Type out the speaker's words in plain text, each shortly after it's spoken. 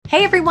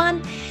Hey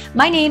everyone,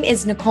 my name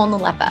is Nicole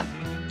Nalepa.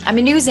 I'm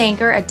a news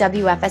anchor at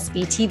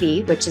WFSB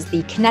TV, which is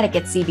the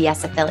Connecticut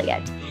CBS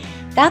affiliate.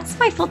 That's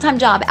my full-time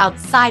job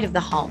outside of the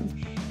home,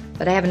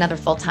 but I have another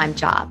full-time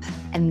job,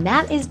 and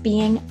that is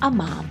being a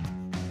mom.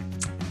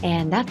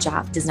 And that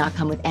job does not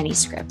come with any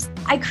scripts.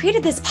 I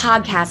created this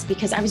podcast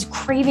because I was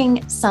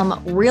craving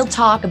some real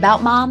talk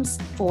about moms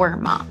for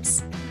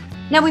moms.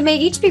 Now, we may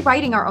each be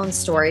writing our own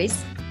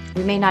stories.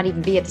 We may not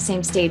even be at the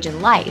same stage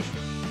in life.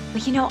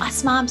 But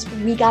us moms,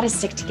 we gotta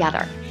stick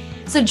together.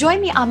 So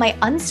join me on my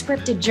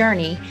unscripted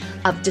journey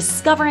of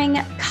discovering,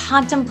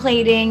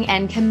 contemplating,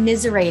 and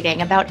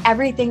commiserating about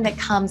everything that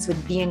comes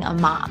with being a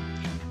mom.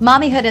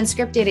 Mommyhood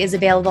Unscripted is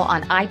available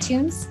on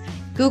iTunes,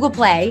 Google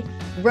Play,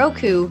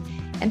 Roku,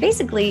 and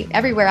basically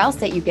everywhere else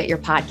that you get your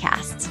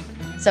podcasts.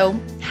 So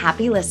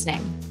happy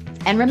listening.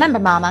 And remember,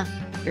 Mama,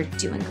 you're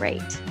doing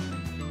great.